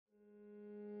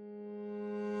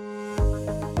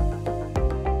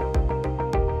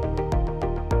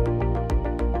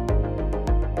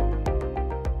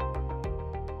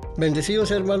Bendecidos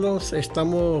hermanos,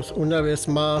 estamos una vez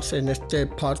más en este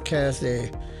podcast de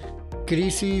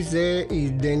Crisis de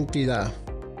Identidad.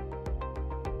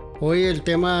 Hoy el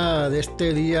tema de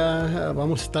este día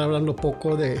vamos a estar hablando un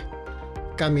poco de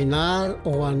caminar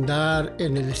o andar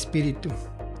en el Espíritu.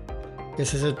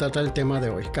 Ese se trata el tema de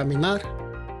hoy, caminar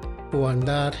o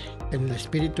andar en el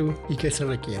Espíritu y qué se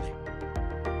requiere.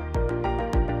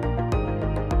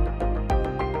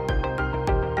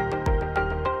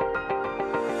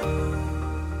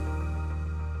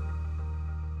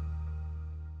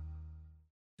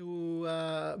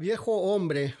 Viejo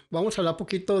hombre, vamos a hablar un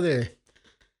poquito de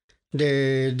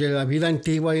la vida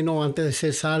antigua y no antes de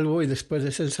ser salvo y después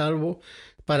de ser salvo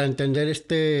para entender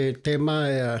este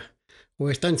tema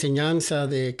o esta enseñanza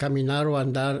de caminar o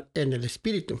andar en el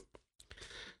Espíritu.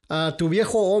 Tu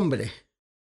viejo hombre,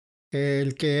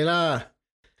 el que eras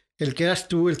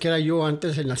tú, el que era yo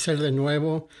antes de nacer de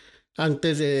nuevo,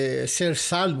 antes de ser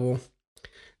salvo,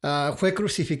 fue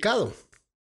crucificado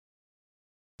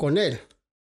con él.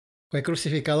 Fue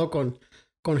crucificado con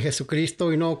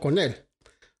Jesucristo y no con él.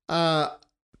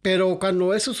 Pero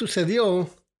cuando eso sucedió,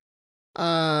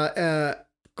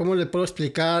 ¿cómo le puedo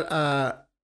explicar?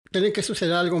 Tiene que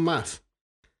suceder algo más.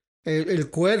 El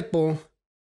cuerpo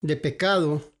de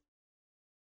pecado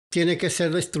tiene que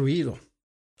ser destruido.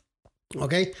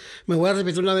 ¿Ok? Me voy a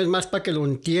repetir una vez más para que lo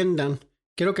entiendan.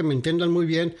 Quiero que me entiendan muy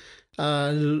bien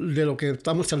de lo que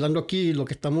estamos hablando aquí y lo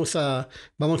que vamos a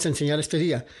enseñar este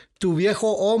día. Tu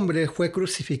viejo hombre fue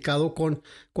crucificado con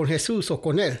Jesús o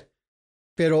con él.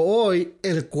 Pero hoy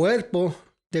el cuerpo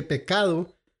de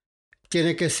pecado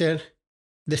tiene que ser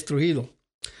destruido.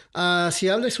 Si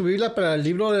habla su Biblia para el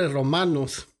libro de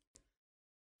Romanos,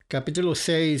 capítulo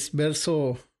 6,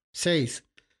 verso 6.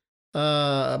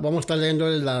 Vamos a estar leyendo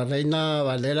la Reina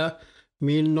Valera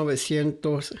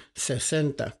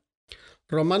 1960.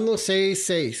 Romanos 6,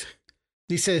 6.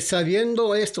 Dice,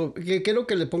 sabiendo esto, que quiero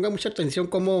que le ponga mucha atención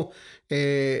cómo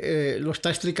lo está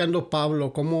explicando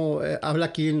Pablo, cómo habla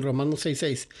aquí en Romanos 6,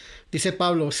 6. Dice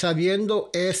Pablo, sabiendo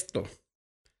esto,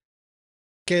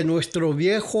 que nuestro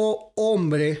viejo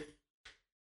hombre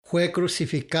fue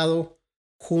crucificado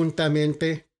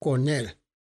juntamente con él,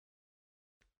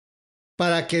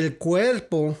 para que el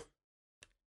cuerpo,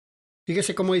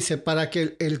 fíjese cómo dice, para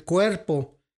que el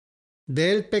cuerpo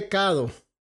del pecado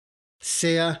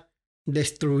sea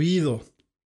destruido,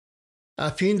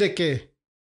 a fin de que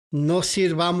no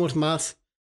sirvamos más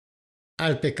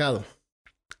al pecado.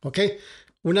 ¿Ok?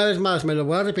 Una vez más, me lo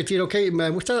voy a repetir, ¿ok? Me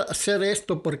gusta hacer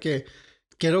esto porque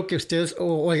quiero que ustedes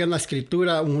oigan la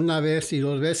escritura una vez y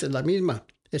dos veces, la misma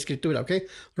escritura, ¿ok?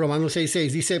 Romanos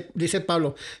 6:6, dice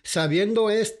Pablo, sabiendo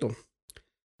esto,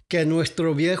 que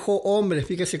nuestro viejo hombre,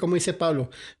 fíjese cómo dice Pablo,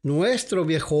 nuestro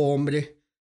viejo hombre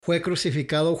fue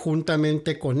crucificado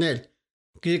juntamente con él.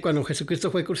 Cuando Jesucristo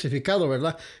fue crucificado,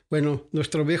 ¿verdad? Bueno,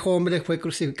 nuestro viejo hombre fue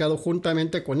crucificado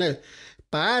juntamente con él.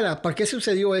 ¿Para qué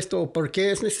sucedió esto? ¿Por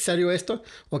qué es necesario esto?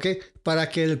 ¿Ok? Para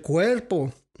que el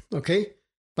cuerpo, ¿ok?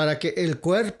 Para que el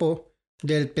cuerpo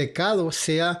del pecado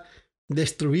sea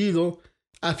destruido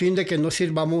a fin de que no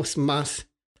sirvamos más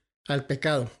al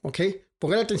pecado, ¿ok?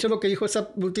 Pongan atención a lo que dijo esas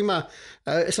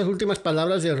últimas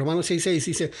palabras de Romanos 6:6.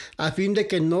 Dice, a fin de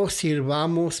que no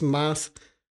sirvamos más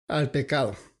al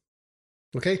pecado.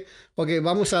 ¿Ok? Ok,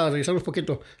 vamos a revisar un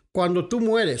poquito. Cuando tú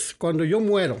mueres, cuando yo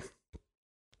muero,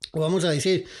 o vamos a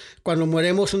decir, cuando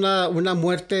mueremos una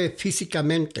muerte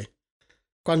físicamente,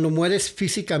 cuando mueres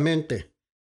físicamente,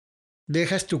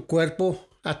 dejas tu cuerpo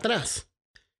atrás.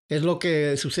 Es lo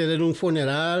que sucede en un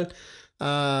funeral,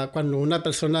 cuando una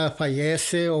persona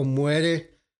fallece o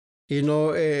muere y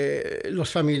no, los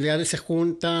familiares se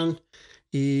juntan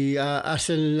y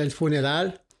hacen el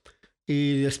funeral.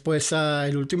 Y después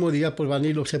el último día pues van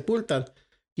y lo sepultan.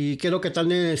 ¿Y qué es lo que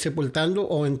están sepultando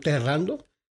o enterrando?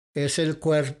 Es el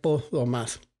cuerpo lo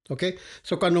más. ¿Ok?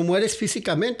 Cuando mueres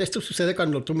físicamente, esto sucede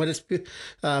cuando tú mueres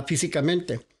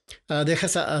físicamente.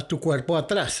 Dejas a tu cuerpo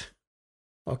atrás.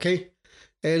 ¿Ok?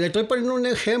 Le estoy poniendo un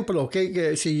ejemplo, ¿ok?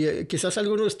 Que si quizás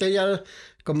alguno de ustedes ya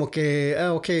como que,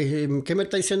 ok, ¿qué me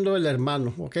está diciendo el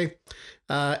hermano? ¿Ok?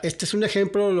 Este es un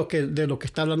ejemplo de lo que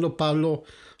está hablando Pablo,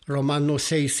 Romanos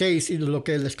 6:6, y lo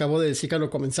que les acabo de decir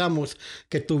cuando comenzamos,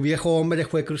 que tu viejo hombre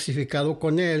fue crucificado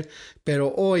con él,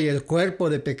 pero hoy el cuerpo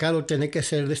de pecado tiene que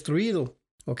ser destruido,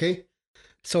 ¿ok?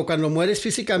 Cuando mueres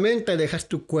físicamente, dejas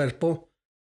tu cuerpo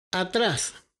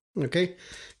atrás, ¿ok?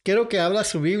 Quiero que habla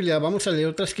su Biblia, vamos a leer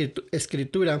otra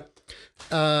escritura,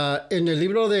 en el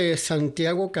libro de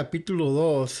Santiago capítulo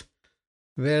 2,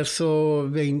 verso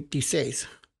 26.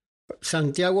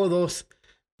 Santiago 2,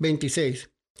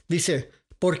 26. Dice,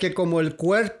 porque como el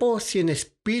cuerpo sin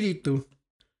espíritu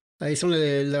Ahí es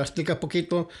donde le explica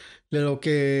poquito de lo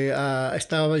que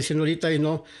estaba diciendo ahorita, y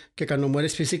no, que cuando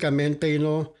mueres físicamente y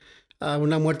no a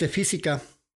una muerte física,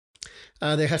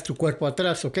 dejas tu cuerpo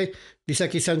atrás, ¿ok? Dice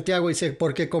aquí Santiago, dice,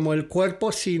 porque como el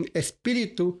cuerpo sin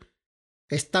espíritu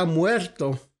está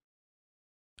muerto,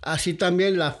 así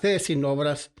también la fe sin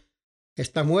obras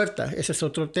está muerta. Ese es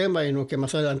otro tema y lo que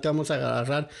más adelante vamos a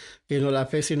agarrar, y no, la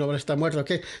fe sin obras está muerta,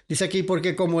 ¿ok? Dice aquí,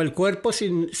 porque como el cuerpo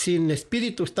sin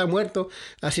espíritu está muerto,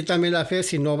 así también la fe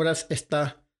sin obras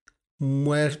está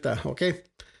muerta, ¿ok?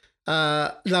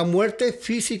 La muerte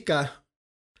física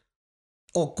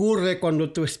ocurre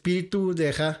cuando tu espíritu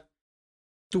deja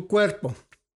tu cuerpo.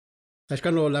 Es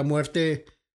cuando la muerte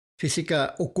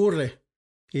física ocurre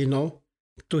y no,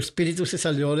 tu espíritu se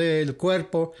salió del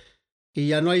cuerpo y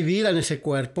ya no hay vida en ese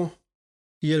cuerpo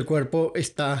y el cuerpo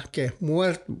está que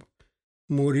muerto,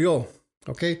 murió,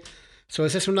 ¿ok? So,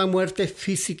 esa es una muerte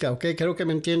física, ¿ok? Quiero que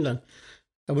me entiendan.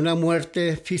 Una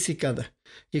muerte física.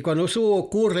 Y cuando eso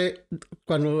ocurre,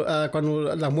 cuando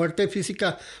la muerte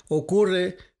física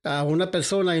ocurre a una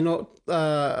persona y no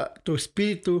tu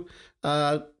espíritu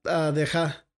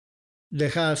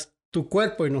dejas tu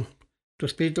cuerpo y no, tu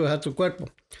espíritu deja tu cuerpo.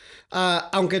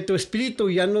 Aunque tu espíritu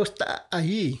ya no está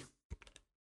allí,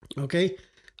 ¿ok?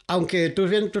 Aunque tú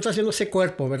estás haciendo ese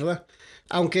cuerpo, ¿verdad?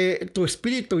 Aunque tu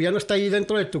espíritu ya no está ahí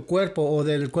dentro de tu cuerpo o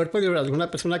del cuerpo de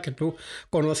alguna persona que tú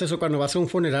conoces, o cuando vas a un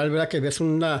funeral, ¿verdad? Que ves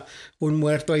un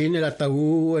muerto ahí en el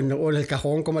ataúd o en el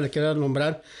cajón, como le quieras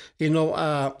nombrar, y no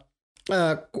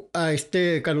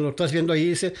cuando lo estás viendo ahí,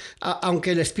 dice,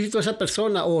 aunque el espíritu de esa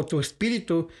persona o tu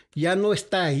espíritu ya no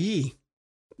está ahí,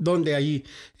 donde ahí,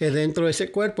 dentro de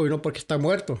ese cuerpo, y no porque está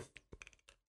muerto.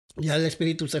 Ya el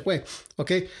espíritu se fue,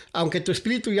 ¿ok? Aunque tu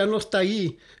espíritu ya no está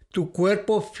ahí, tu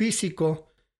cuerpo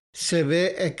físico se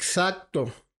ve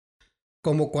exacto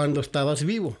como cuando estabas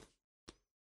vivo.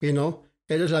 Y no,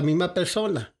 eres la misma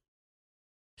persona.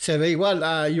 Se ve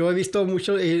igual. Yo he visto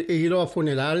mucho, he ido a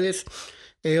funerales,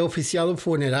 he oficiado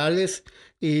funerales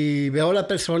y veo a la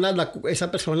persona,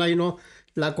 esa persona y no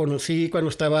la conocí cuando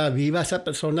estaba viva, esa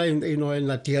persona y no en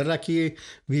la tierra aquí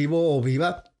vivo o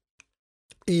viva.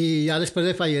 Y ya después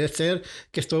de fallecer,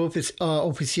 que estoy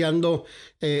oficiando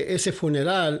ese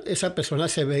funeral, esa persona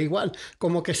se ve igual,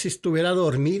 como que si estuviera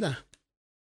dormida,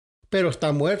 pero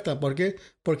está muerta. ¿Por qué?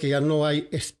 Porque ya no hay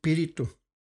espíritu,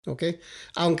 ¿ok?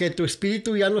 Aunque tu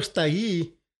espíritu ya no está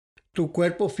ahí, tu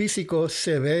cuerpo físico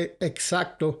se ve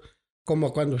exacto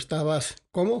como cuando estabas,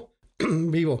 ¿cómo?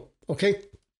 Vivo, ¿ok?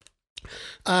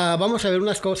 Vamos a ver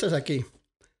unas cosas aquí.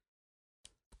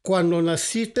 Cuando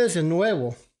naciste de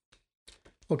nuevo,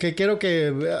 ok, quiero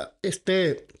que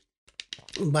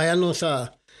váyanos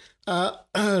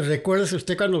recuérdese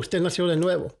usted cuando usted nació de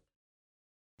nuevo.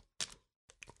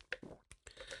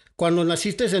 Cuando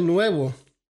naciste de nuevo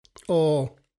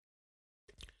o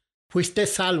fuiste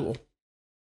salvo,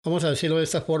 vamos a decirlo de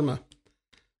esta forma.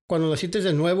 Cuando naciste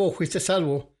de nuevo o fuiste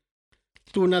salvo,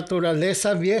 tu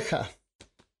naturaleza vieja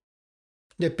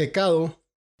de pecado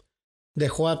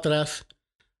dejó atrás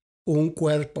un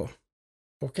cuerpo,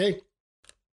 ¿ok?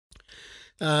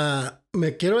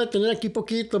 Me quiero detener aquí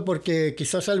poquito porque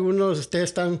quizás algunos de ustedes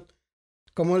están,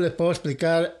 ¿cómo les puedo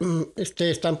explicar?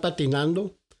 Están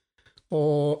patinando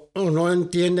o no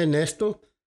entienden esto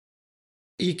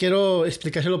y quiero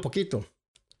explicárselo poquito.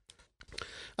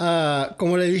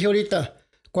 Como le dije ahorita,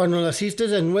 cuando naciste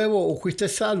de nuevo o fuiste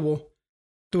salvo,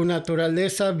 tu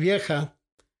naturaleza vieja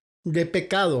de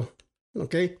pecado,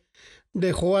 ¿ok?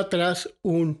 Dejó atrás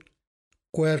un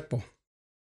cuerpo.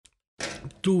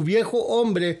 Tu viejo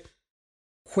hombre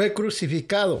fue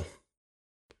crucificado,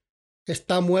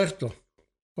 está muerto,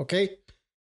 ¿ok?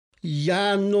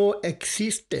 Ya no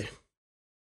existe.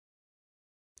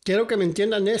 Quiero que me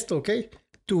entiendan esto, ¿ok?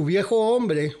 Tu viejo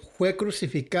hombre fue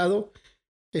crucificado,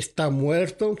 está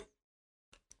muerto,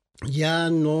 ya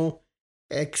no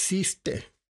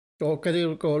existe. Lo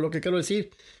que quiero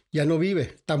decir, ya no vive,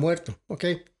 está muerto, ¿ok?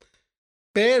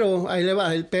 Pero, ahí le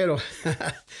va el pero.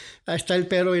 Ahí está el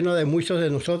pero y no de muchos de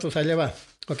nosotros, ahí le va,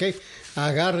 ¿ok?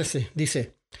 Agárrese,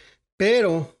 dice,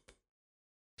 pero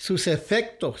sus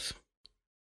efectos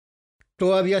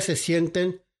todavía se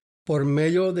sienten por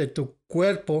medio de tu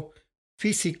cuerpo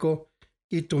físico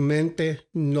y tu mente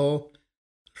no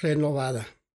renovada.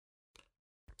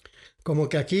 Como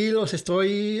que aquí los estoy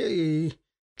y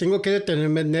tengo que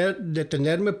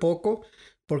detenerme poco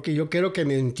porque yo quiero que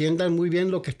me entiendan muy bien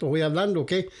lo que estoy hablando,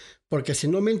 ¿ok? Porque si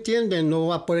no me entienden no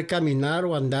va a poder caminar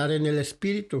o andar en el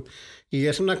espíritu. Y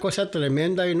es una cosa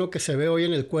tremenda y no que se ve hoy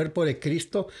en el cuerpo de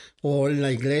Cristo o en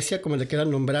la iglesia, como le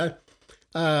quieran nombrar.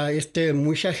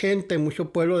 Mucha gente,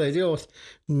 mucho pueblo de Dios,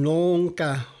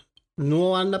 nunca,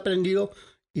 no han aprendido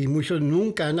Y muchos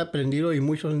nunca han aprendido y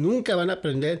muchos nunca van a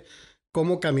aprender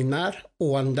cómo caminar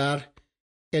o andar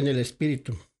en el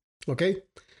Espíritu. ¿Ok?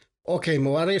 Ok, me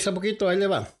voy a regresar un poquito, ahí le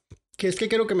va. Que es que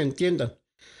quiero que me entiendan.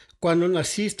 Cuando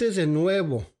naciste de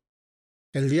nuevo,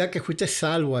 el día que fuiste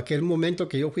salvo, aquel momento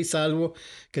que yo fui salvo,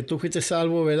 que tú fuiste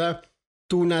salvo, ¿verdad?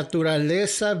 Tu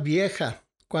naturaleza vieja.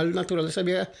 ¿Cuál naturaleza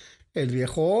vieja? El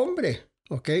viejo hombre,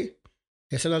 ¿ok?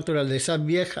 Esa naturaleza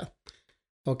vieja,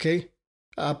 ¿ok?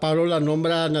 Pablo la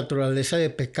nombra naturaleza de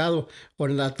pecado o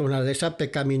naturaleza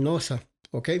pecaminosa,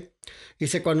 ¿ok?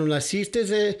 Dice, cuando naciste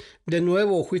de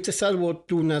nuevo, fuiste salvo,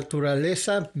 tu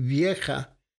naturaleza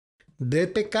vieja de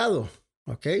pecado,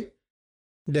 ¿ok?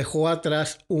 Dejó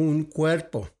atrás un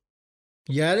cuerpo.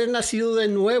 Ya eres nacido de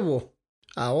nuevo,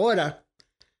 ahora,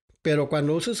 pero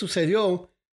cuando eso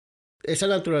sucedió, esa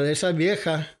naturaleza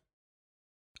vieja,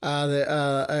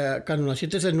 cuando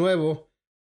naciste de nuevo,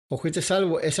 o fuiste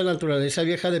salvo, esa naturaleza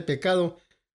vieja de pecado,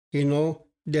 y no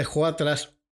dejó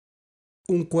atrás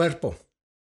un cuerpo.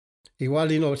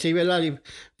 Igual, y no, sí, ¿verdad?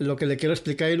 Lo que le quiero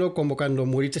explicar, y no, como cuando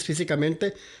muriste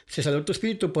físicamente, se salió tu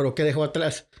espíritu, pero ¿qué dejó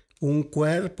atrás? Un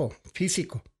cuerpo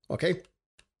físico, ¿ok?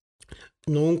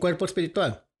 No un cuerpo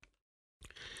espiritual.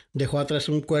 Dejó atrás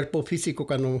un cuerpo físico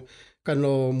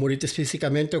cuando muriste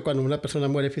físicamente o cuando una persona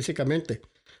muere físicamente,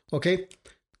 ¿ok?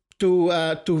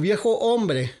 Tu viejo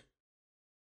hombre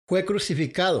fue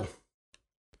crucificado,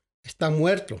 está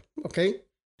muerto, ¿ok?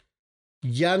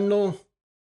 Ya no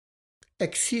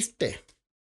existe,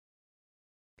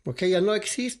 ¿ok? Ya no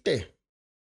existe,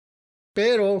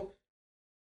 pero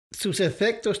sus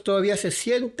efectos todavía se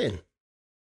sienten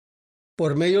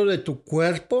por medio de tu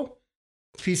cuerpo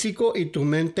físico y tu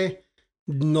mente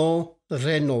no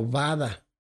renovada.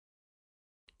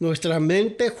 Nuestra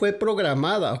mente fue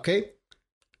programada, ¿ok?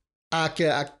 A que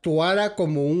actuara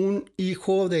como un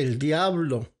hijo del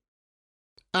diablo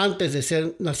antes de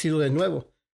ser nacido de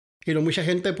nuevo. Y no mucha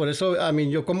gente, por eso,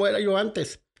 yo, ¿cómo era yo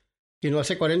antes? Y no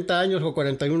hace 40 años o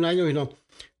 41 años, y no,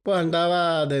 pues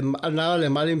andaba de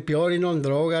mal en peor, y no, en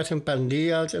drogas, en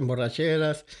pandillas, en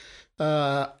borracheras,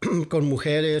 con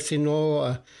mujeres, y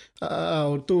no,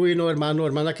 tú, y no, hermano,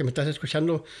 hermana que me estás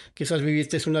escuchando, quizás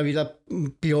viviste una vida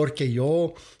peor que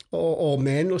yo, o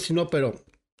menos, sino, pero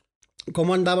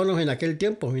cómo andábamos en aquel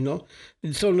tiempo, y no,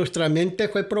 nuestra mente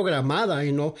fue programada,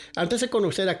 y no, antes de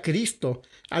conocer a Cristo,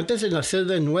 antes de nacer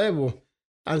de nuevo,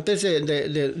 antes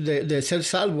de ser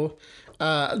salvo,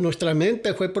 nuestra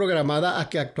mente fue programada a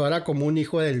que actuara como un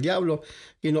hijo del diablo,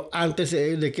 y no, antes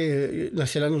de que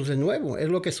naciéramos de nuevo. Es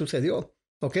lo que sucedió,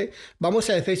 ¿ok?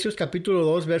 Vamos a Efesios capítulo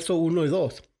 2, verso 1 y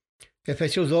 2.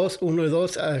 Efesios 2, 1 y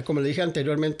 2, como le dije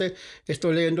anteriormente,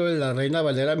 estoy leyendo de la Reina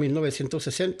Valera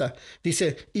 1960.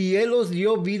 Dice, y Él os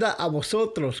dio vida a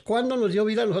vosotros. ¿Cuándo nos dio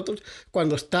vida a nosotros?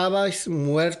 Cuando estabais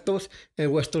muertos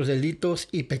en vuestros delitos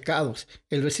y pecados.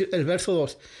 El verso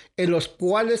 2, en los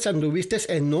cuales anduvisteis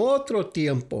en otro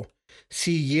tiempo,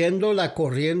 siguiendo la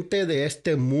corriente de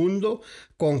este mundo,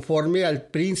 conforme al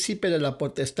príncipe de la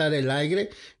potestad del aire,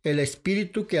 el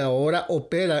espíritu que ahora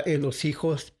opera en los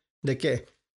hijos de ¿qué?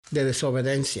 De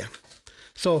desobediencia.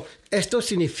 Esto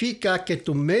significa que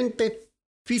tu mente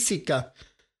física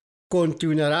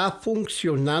continuará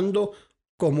funcionando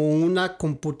como una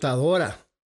computadora,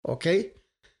 ¿ok?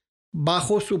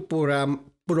 Bajo su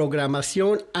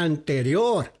programación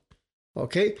anterior,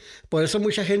 ¿ok? Por eso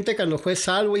mucha gente cuando fue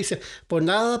salvo dice, pues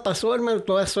nada pasó, hermano,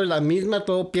 todavía soy la misma,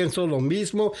 todo pienso lo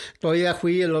mismo, todavía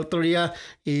fui el otro día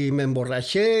y me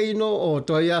emborraché, ¿no? O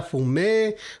todavía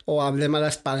fumé, o hablé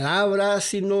malas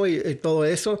palabras, ¿no? Y todo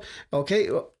eso, ¿ok?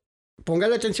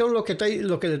 Póngale atención a lo que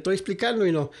le estoy explicando,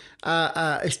 y no,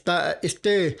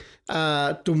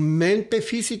 tu mente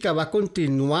física va a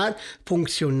continuar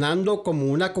funcionando como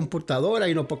una computadora,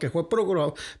 y no, porque fue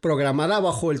programada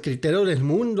bajo el criterio del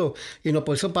mundo, y no,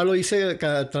 por eso Pablo dice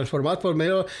que transformados por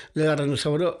medio de la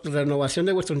renovación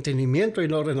de vuestro entendimiento, y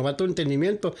no, renovar tu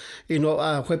entendimiento, y no,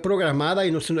 fue programada,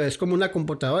 y no es como una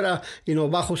computadora, y no,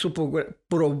 bajo su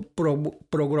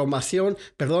programación,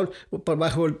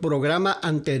 bajo el programa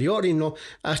anterior, y no,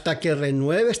 hasta que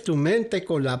renueves tu mente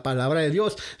con la palabra de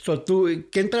Dios.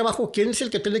 ¿Quién es el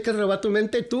que tiene que renovar tu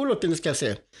mente? Tú lo tienes que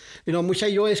hacer. Y no,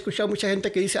 yo he escuchado mucha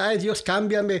gente que dice, ay, Dios,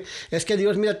 cámbiame, es que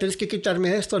Dios, mira, tienes que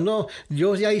quitarme esto. No,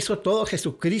 Dios ya hizo todo,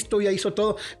 Jesucristo ya hizo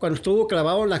todo. Cuando estuvo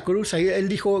clavado en la cruz, ahí Él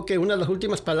dijo que una de las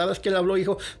últimas palabras que Él habló,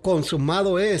 dijo,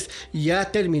 consumado es,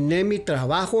 ya terminé mi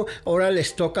trabajo, ahora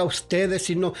les toca a ustedes,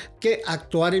 sino que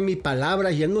actuar en mi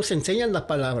palabra, y Él nos enseña la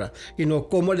palabra, y no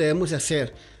cómo debemos de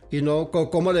hacer. Y no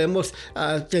cómo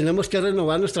tenemos que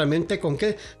renovar nuestra mente, ¿con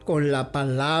qué? Con la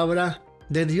palabra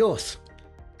de Dios.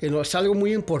 no es algo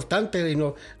muy importante,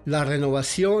 sino la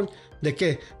renovación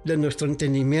de nuestro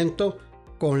entendimiento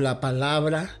con la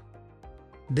palabra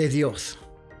de Dios.